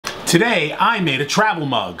Today I made a travel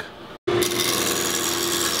mug.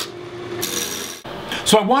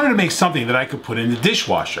 So I wanted to make something that I could put in the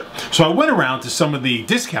dishwasher. So I went around to some of the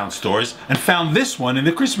discount stores and found this one in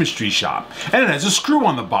the Christmas tree shop. And it has a screw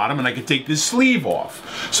on the bottom and I could take this sleeve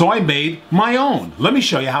off. So I made my own. Let me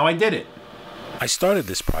show you how I did it. I started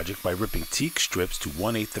this project by ripping teak strips to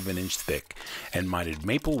 1/8 of an inch thick and mitered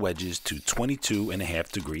maple wedges to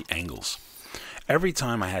 22.5-degree angles. Every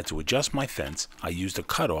time I had to adjust my fence, I used a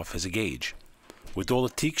cutoff as a gauge. With all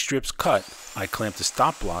the teak strips cut, I clamped a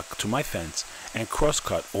stop block to my fence and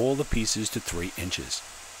cross-cut all the pieces to 3 inches.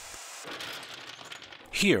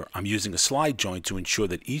 Here, I'm using a slide joint to ensure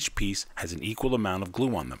that each piece has an equal amount of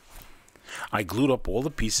glue on them. I glued up all the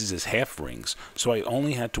pieces as half rings, so I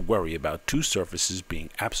only had to worry about 2 surfaces being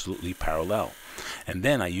absolutely parallel, and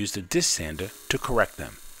then I used a disc sander to correct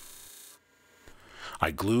them. I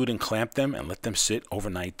glued and clamped them and let them sit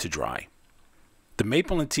overnight to dry. The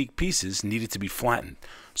maple and teak pieces needed to be flattened,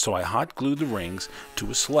 so I hot glued the rings to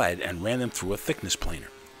a sled and ran them through a thickness planer.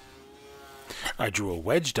 I drew a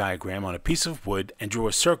wedge diagram on a piece of wood and drew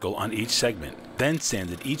a circle on each segment, then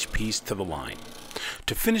sanded each piece to the line.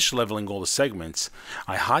 To finish leveling all the segments,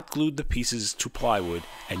 I hot glued the pieces to plywood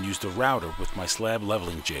and used a router with my slab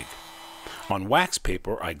leveling jig. On wax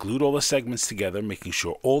paper, I glued all the segments together, making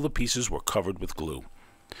sure all the pieces were covered with glue.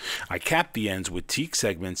 I capped the ends with teak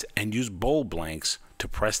segments and used bowl blanks to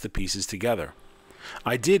press the pieces together.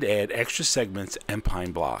 I did add extra segments and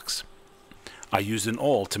pine blocks. I used an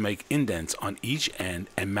awl to make indents on each end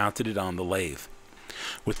and mounted it on the lathe.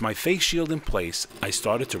 With my face shield in place, I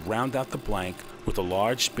started to round out the blank with a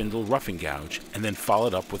large spindle roughing gouge and then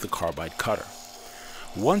followed up with a carbide cutter.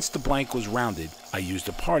 Once the blank was rounded, I used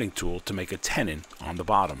a parting tool to make a tenon on the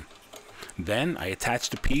bottom. Then I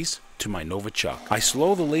attached the piece to my Nova chuck. I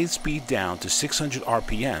slow the lathe speed down to 600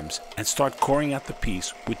 RPMs and start coring out the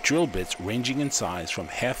piece with drill bits ranging in size from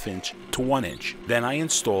 1/2 inch to 1 inch. Then I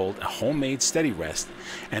installed a homemade steady rest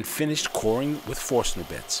and finished coring with Forstner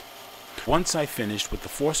bits. Once I finished with the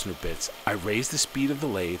Forstner bits, I raised the speed of the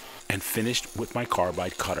lathe and finished with my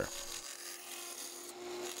carbide cutter.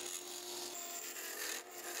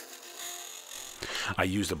 I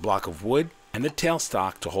used a block of wood and the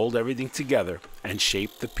tailstock to hold everything together and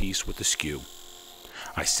shape the piece with a skew.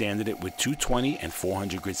 I sanded it with 220 and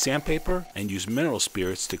 400 grit sandpaper and used mineral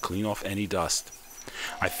spirits to clean off any dust.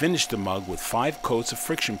 I finished the mug with 5 coats of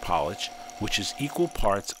friction polish, which is equal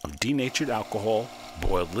parts of denatured alcohol,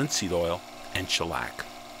 boiled linseed oil, and shellac.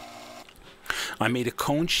 I made a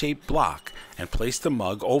cone-shaped block and placed the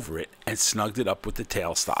mug over it and snugged it up with the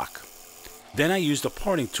tailstock. Then I used a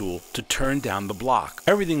parting tool to turn down the block.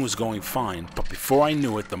 Everything was going fine, but before I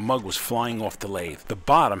knew it, the mug was flying off the lathe. The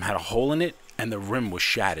bottom had a hole in it and the rim was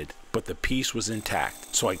shattered, but the piece was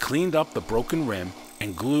intact. So I cleaned up the broken rim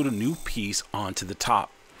and glued a new piece onto the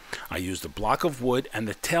top. I used a block of wood and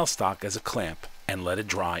the tailstock as a clamp and let it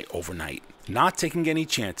dry overnight. Not taking any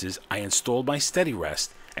chances, I installed my steady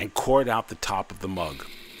rest and cored out the top of the mug.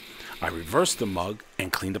 I reversed the mug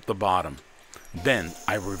and cleaned up the bottom. Then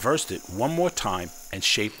I reversed it one more time and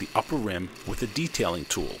shaped the upper rim with a detailing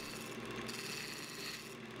tool.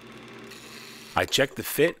 I checked the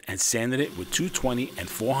fit and sanded it with 220 and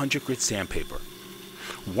 400 grit sandpaper.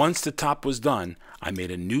 Once the top was done, I made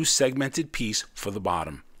a new segmented piece for the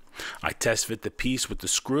bottom. I test fit the piece with the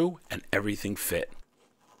screw and everything fit.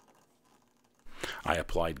 I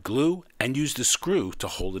applied glue and used the screw to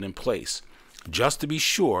hold it in place. Just to be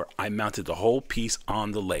sure, I mounted the whole piece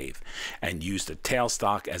on the lathe and used the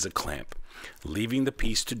tailstock as a clamp, leaving the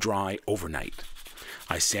piece to dry overnight.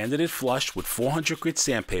 I sanded it flush with 400 grit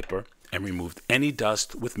sandpaper and removed any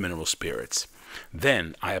dust with mineral spirits.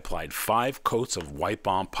 Then I applied 5 coats of white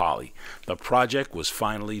bond poly. The project was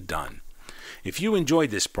finally done. If you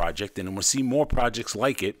enjoyed this project and want to see more projects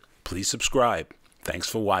like it, please subscribe. Thanks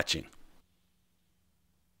for watching.